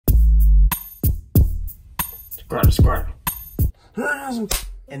subscribe.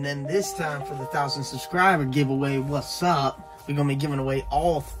 And then this time for the 1,000 subscriber giveaway, what's up? We're gonna be giving away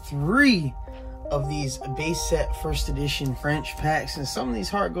all 3 of these base set first edition French packs and some of these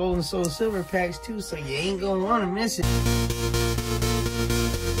heart gold and soul silver packs too, so you ain't gonna want to miss it.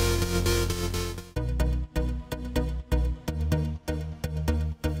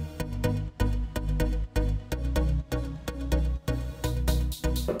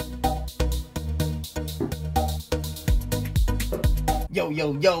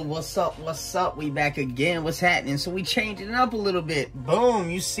 Yo, what's up? We back again. What's happening? So we changed it up a little bit. Boom,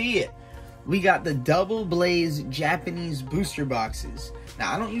 you see it. We got the double blaze Japanese booster boxes.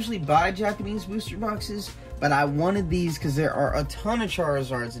 Now, I don't usually buy Japanese booster boxes, but I wanted these because there are a ton of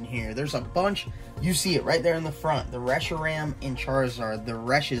Charizards in here. There's a bunch. You see it right there in the front. The Reshiram and Charizard, the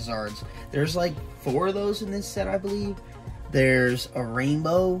Reshizards. There's like 4 of those in this set, I believe. There's a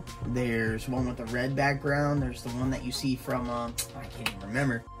rainbow. There's one with a red background. There's the one that you see from, I can't even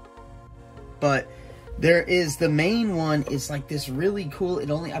remember. But there is the main one. It's like this really cool.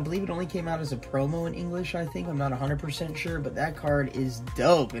 I believe it only came out as a promo in English, I think. I'm not 100% sure, but that card is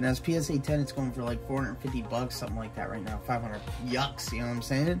dope. And as PSA 10, it's going for like 450 bucks, something like that right now. 500 yucks, you know what I'm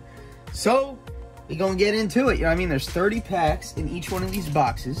saying? So, we're going to get into it. You know what I mean? There's 30 packs in each one of these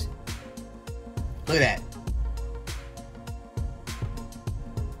boxes. Look at that.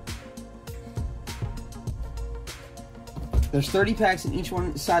 There's 30 packs in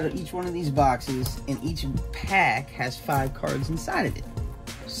inside of each one of these boxes, and each pack has 5 cards inside of it.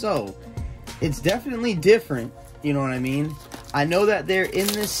 So, it's definitely different, you know what I mean? I know that in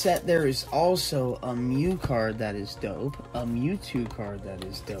this set, there is also a Mew card that is dope, a Mewtwo card that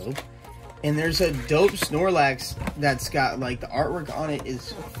is dope, and there's a dope Snorlax that's got, like, the artwork on it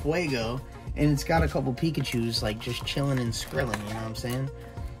is Fuego, and it's got a couple Pikachus, like, just chilling and skrilling, you know what I'm saying?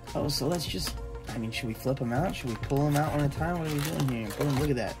 Oh, so let's just... I mean, should we flip them out? Should we pull them out one at a time? What are we doing here? Boom, look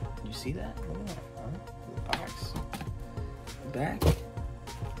at that. You see that? Look at that. Huh? Box. Back.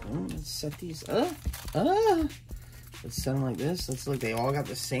 Boom, let's set these up. Let's set them like this. Let's look. They all got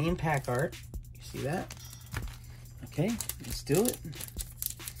the same pack art. You see that? Okay, let's do it.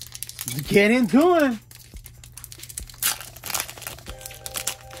 Let's get into it.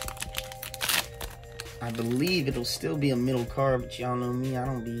 I believe it'll still be a middle card, but y'all know me. I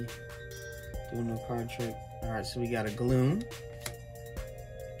don't be... doing no card trick. Alright, so we got a Gloom.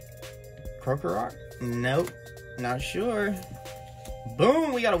 Krokorok? Nope. Not sure.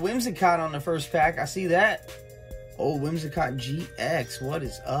 Boom! We got a Whimsicott on the first pack. I see that. Oh, Whimsicott GX. What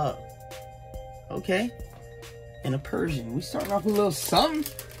is up? Okay. And a Persian. We starting off with a little something.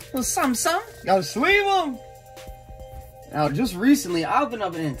 A little something. Gotta sleeve them. Now, just recently, I opened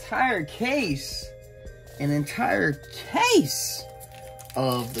up an entire case.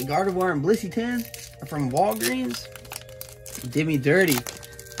 Of the Gardevoir and Blissey 10 from Walgreens. Did me dirty.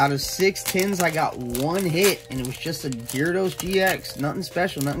 Out of 6 tins, I got 1 hit, and it was just a Gyarados GX. Nothing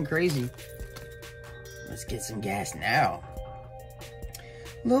special, nothing crazy. Let's get some gas now.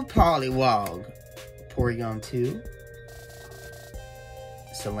 Little Poliwag. Porygon 2.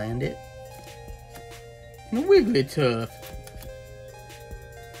 Salandit. And a Wigglytuff.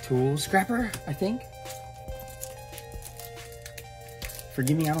 Tool Scrapper, I think.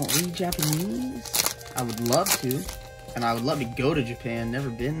 Forgive me, I don't read Japanese. I would love to. And I would love to go to Japan. Never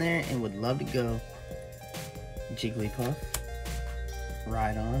been there and would love to go. Jigglypuff.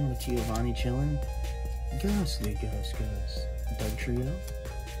 Rhydon with Giovanni chilling. Ghostly Ghost. Bug Trio.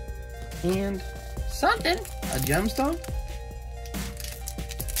 And something. A gemstone.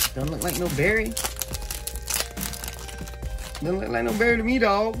 Don't look like no berry. Don't look like no berry to me,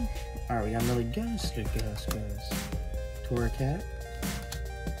 dog. Alright, we got another Ghostly Ghost. Torracat.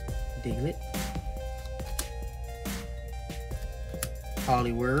 Diglett.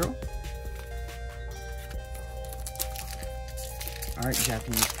 Poliwhirl. Alright,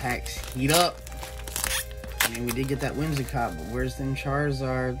 Japanese packs, heat up. I mean, we did get that Whimsicott, but where's them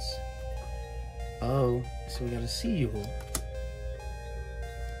Charizards? Oh, so we got a Seagull.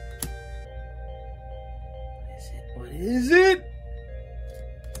 What is it?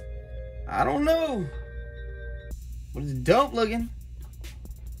 I don't know. But it's dope looking.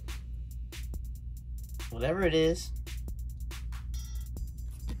 Whatever it is.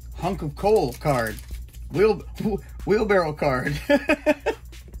 Hunk of coal card. Wheelbarrow card.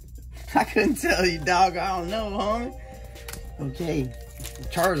 I couldn't tell you, dog. I don't know, homie. Okay.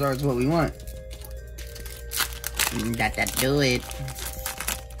 Charizard's what we want. Got that do it.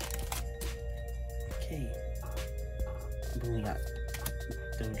 Okay. Then we got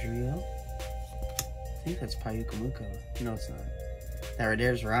Dodrio. I think that's Payukamuko. No, it's not. That right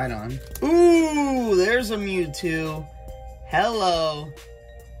there's right on. Ooh, there's a Mewtwo. Hello.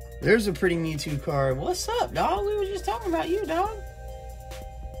 There's a pretty Mewtwo card. What's up, dog? We were just talking about you, dog.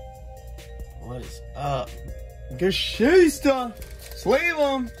 What is up? Gashista. Slave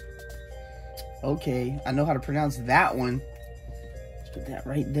him. Okay, I know how to pronounce that one. Let's put that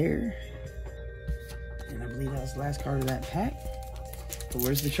right there. And I believe that was the last card of that pack. But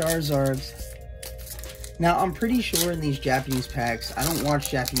where's the Charizards? Now, I'm pretty sure in these Japanese packs, I don't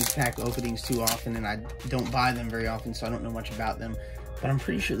watch Japanese pack openings too often, and I don't buy them very often, so I don't know much about them. But I'm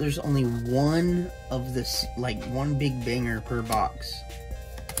pretty sure there's only one of this, like one big banger per box.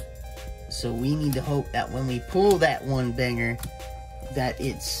 So we need to hope that when we pull that one banger, that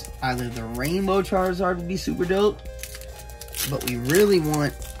it's either the Rainbow Charizard would be super dope, but we really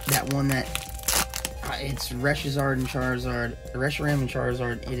want that one that it's Reshizard and Charizard, Reshiram and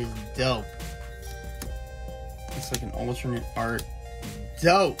Charizard. It is dope. It's like an alternate art.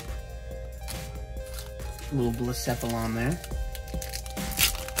 Dope. A little Blacephalon there.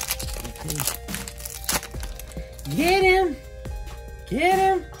 Okay. Get him! Get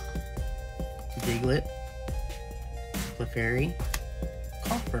him! Diglett. Clefairy.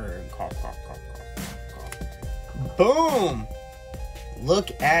 Coffer. Cough, cough, cough, cough, cough. Boom! Look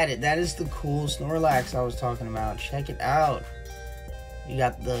at it. That is the cool Snorlax I was talking about. Check it out. You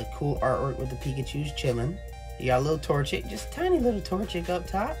got the cool artwork with the Pikachu's chilling. You got a little Torchic, just a tiny little Torchic up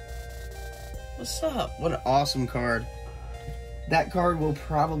top. What's up? What an awesome card. That card will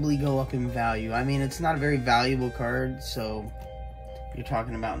probably go up in value. I mean, it's not a very valuable card, so you're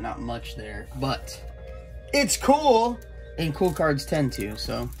talking about not much there. But it's cool, and cool cards tend to,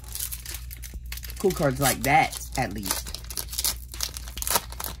 so cool cards like that, at least.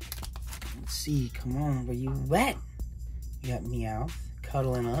 Let's see, come on, where you at? You got Meowth,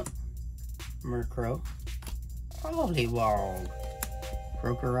 cuddling up, Murkrow, Poliwag,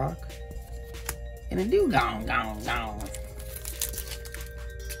 Krokorok, and a Dewgong, gong, gong.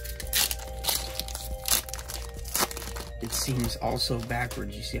 It seems also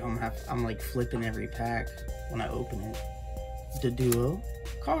backwards. You see how I'm like flipping every pack when I open it. The Duo,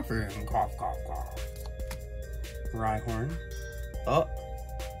 Coffer, and cough, cough, cough. Rhyhorn. Oh.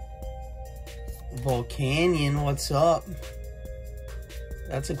 Volcanion, what's up?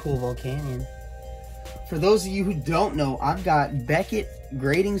 That's a cool Volcanion. For those of you who don't know, I've got Beckett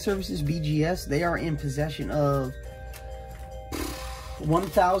Grading Services, BGS. They are in possession of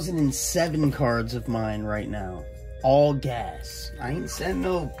 1,007 cards of mine right now. All gas. I ain't sending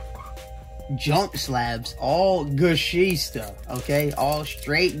no junk slabs. All Gashista, okay? All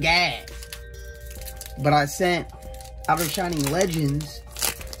straight gas. But I sent out of Shining Legends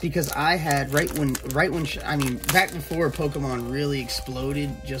because I had right when I mean back before Pokemon really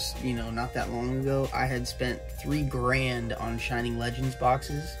exploded, just you know not that long ago, I had spent $3 grand on Shining Legends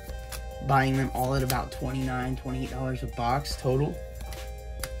boxes, buying them all at about $29, $28 a box total.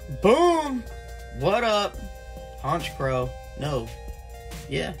 Boom! What up, Haunch Crow? No,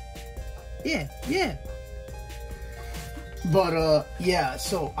 yeah. But, yeah,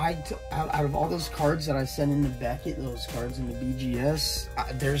 so out of all those cards that I sent into Beckett, those cards into BGS,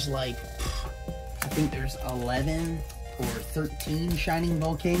 there's like, I think there's 11 or 13 Shining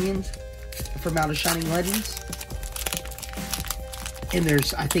Volcanions from out of Shining Legends. And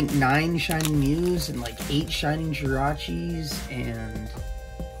there's, I think, 9 Shining Mews and like 8 Shining Jirachis, and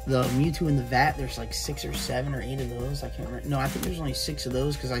the Mewtwo in the vat, there's like 6 or 7 or 8 of those. I can't remember. No, I think there's only 6 of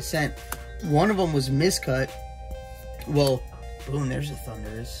those because I sent, one of them was miscut. Well, boom, there's a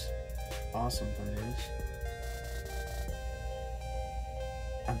Thundurus. Awesome Thundurus.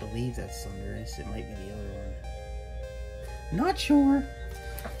 I believe that's Thundurus. It might be the other one. Not sure.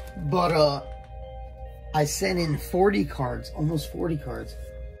 But, I sent in 40 cards, almost 40 cards,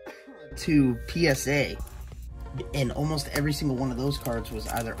 to PSA. And almost every single one of those cards was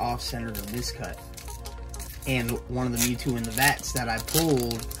either off-centered or miscut. And one of the Mewtwo in the vats that I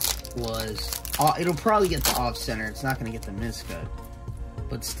pulled was... it'll probably get the off-center. It's not going to get the miscut.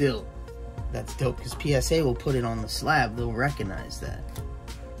 But still, that's dope. Because PSA will put it on the slab. They'll recognize that.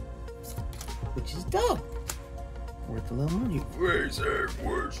 Which is dope. Worth a little money. Where's it?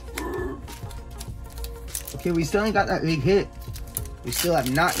 Okay, we still ain't got that big hit. We still have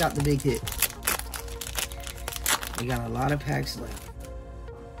not got the big hit. We got a lot of packs left.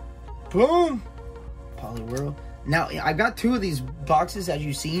 Boom! Poliwhirl. Now, I got 2 of these boxes, as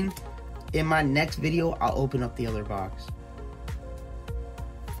you've seen. In my next video, I'll open up the other box.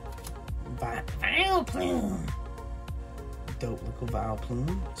 Vileplume. Dope little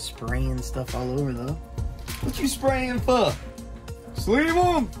Vileplume. Spraying stuff all over, though. What you spraying for? Sleeve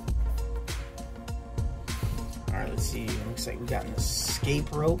them! Alright, let's see. It looks like we got an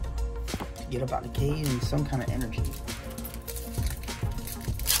escape rope to get up out of the cave and some kind of energy.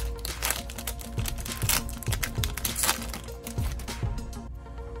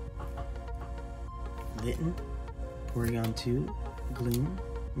 Litten, Porygon 2, Gloom,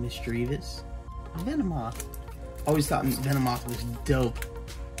 Mischievous, Venomoth. Always thought Venomoth was dope.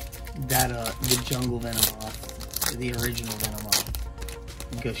 That, the jungle Venomoth, the original Venomoth.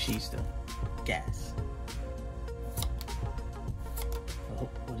 Goshista, Gas. Oh,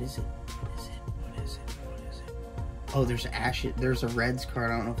 what is it? What is it? What is it? What is it? Oh, there's Ashes. There's a Reds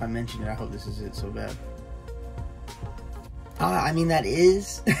card. I don't know if I mentioned it. I hope this is it so bad. I mean, that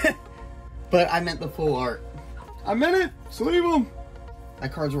is. But I meant the full art. I meant it! So leave them!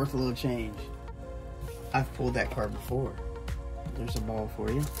 That card's worth a little change. I've pulled that card before. There's a ball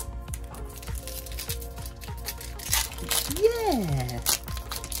for you. Yeah!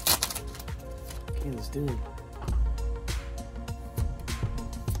 Okay, let's do it.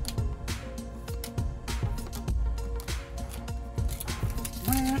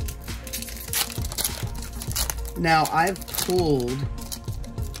 Now, I've pulled...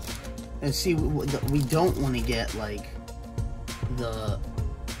 And see, we don't want to get, like, the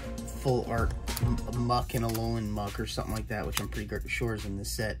full art muck and Alolan muck or something like that, which I'm pretty sure is in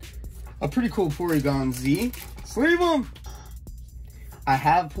this set. A pretty cool Porygon Z. Sleeve them! I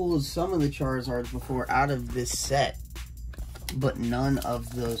have pulled some of the Charizards before out of this set, but none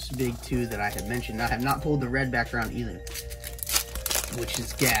of those big two that I had mentioned. I have not pulled the red background either, which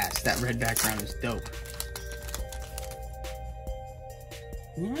is gas. That red background is dope.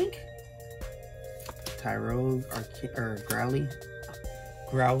 Yoink. Tyrogue, or Growlithe,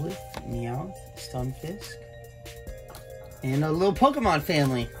 Meowth, Stunfisk, and a little Pokemon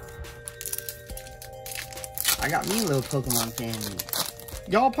family. I got me a little Pokemon family.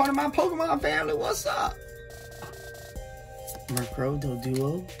 Y'all part of my Pokemon family, what's up? Murkrow,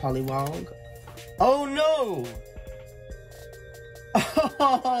 Doduo, Poliwag. Oh no!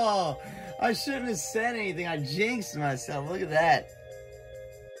 Oh, I shouldn't have said anything. I jinxed myself. Look at that.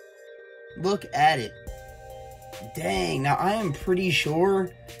 Look at it. Dang, now I am pretty sure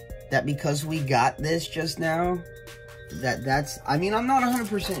that because we got this just now, that's, I mean, I'm not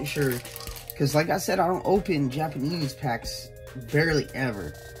 100% sure, because like I said, I don't open Japanese packs barely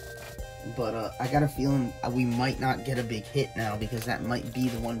ever, but I got a feeling we might not get a big hit now, because that might be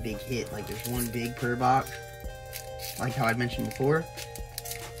the one big hit. Like, there's one big per box, like how I mentioned before,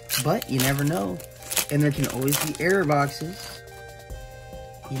 but you never know, and there can always be error boxes.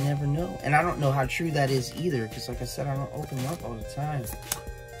 You never know. And I don't know how true that is either, because like I said, I don't open them up all the time.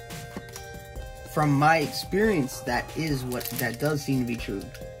 From my experience, that does seem to be true.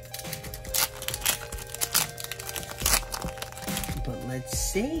 But let's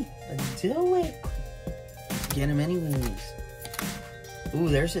see. Let's do it. Let's get him anyways. Ooh,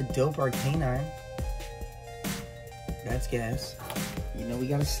 there's a dope Arcanine. That's gas. You know we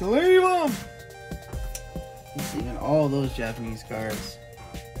gotta sleeve them! He's even all those Japanese cards.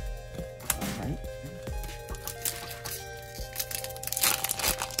 Alright.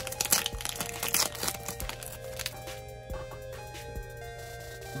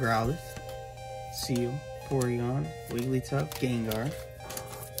 Growlithe, Seal, Porygon, Wigglytuff, Gengar.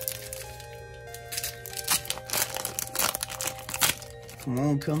 Come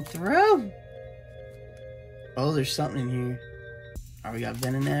on, come through! Oh, there's something in here. Alright, we got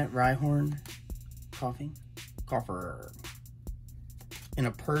Venonat, Rhyhorn, Coughing, Coffer, and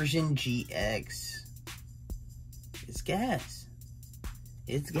a Persian GX. It's gas.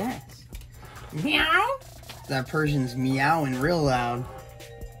 It's gas. Meow! That Persian's meowing real loud.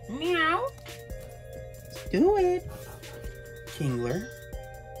 Meow. Let's do it. Kingler.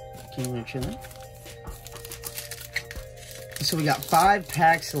 Kingler chilling. So we got 5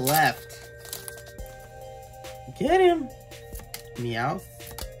 packs left. Get him. Meowth.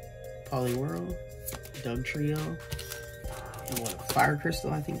 Poliwhirl. Doug Trio. And what, a Fire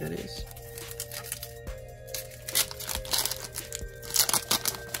Crystal, I think that is.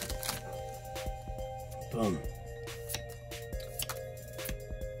 Boom.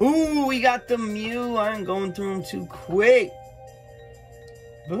 Ooh, we got the Mew. I'm going through them too quick.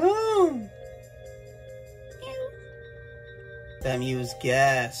 Boom. Mew. That Mew is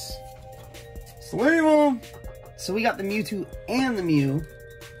gas. Slave him. So we got the Mewtwo and the Mew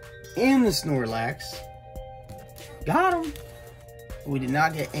and the Snorlax. Got him. We did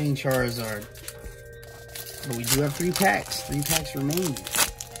not get any Charizard. But we do have 3 packs. 3 packs remaining.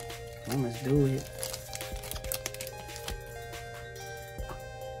 Come on, let's do it.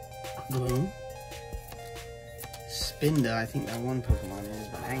 Bloom. Spinda, I think that one Pokemon is,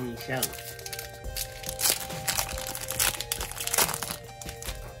 but I ain't sure.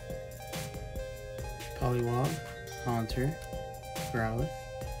 Poliwag, Haunter, Growlithe,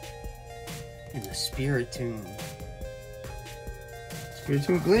 and a Spiritomb.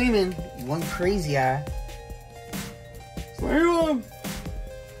 Spiritomb gleaming, one crazy eye. Slam!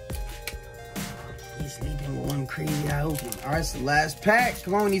 He's sleeping with one crazy eye open. Alright, it's the last pack.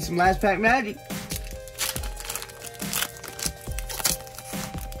 Come on, we need some last pack magic.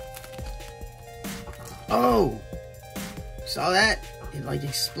 Oh! Saw that? It like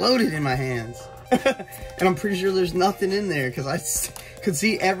exploded in my hands. And I'm pretty sure there's nothing in there because I could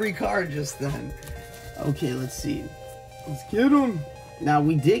see every card just then. Okay, let's see. Let's get them. Now,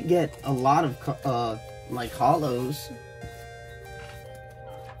 we did get a lot of like hollows.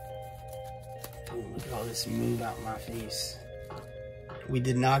 Oh, look at all this move out my face. We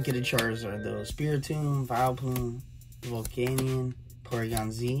did not get a Charizard though. Spiritomb, Vileplume, Volcanion, Porygon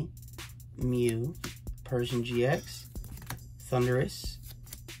Z, Mew, Persian GX, Thundurus,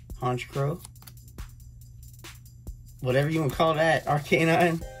 Honchkrow, whatever you want to call that,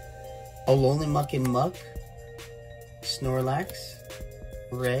 Arcanine, Alolan Muck and Muck, Snorlax,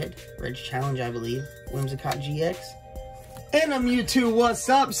 Red Challenge, I believe, Whimsicott GX, and a Mewtwo. What's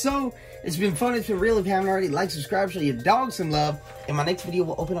up? So, it's been fun, it's been real. If you haven't already, like, subscribe, show your dog some love. In my next video,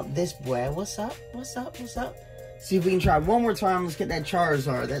 we'll open up this boy. What's up? What's up? What's up? See if we can try one more time. Let's get that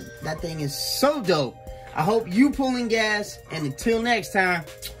Charizard. That thing is so dope. I hope you pulling gas, and until next time,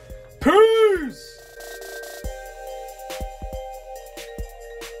 peace!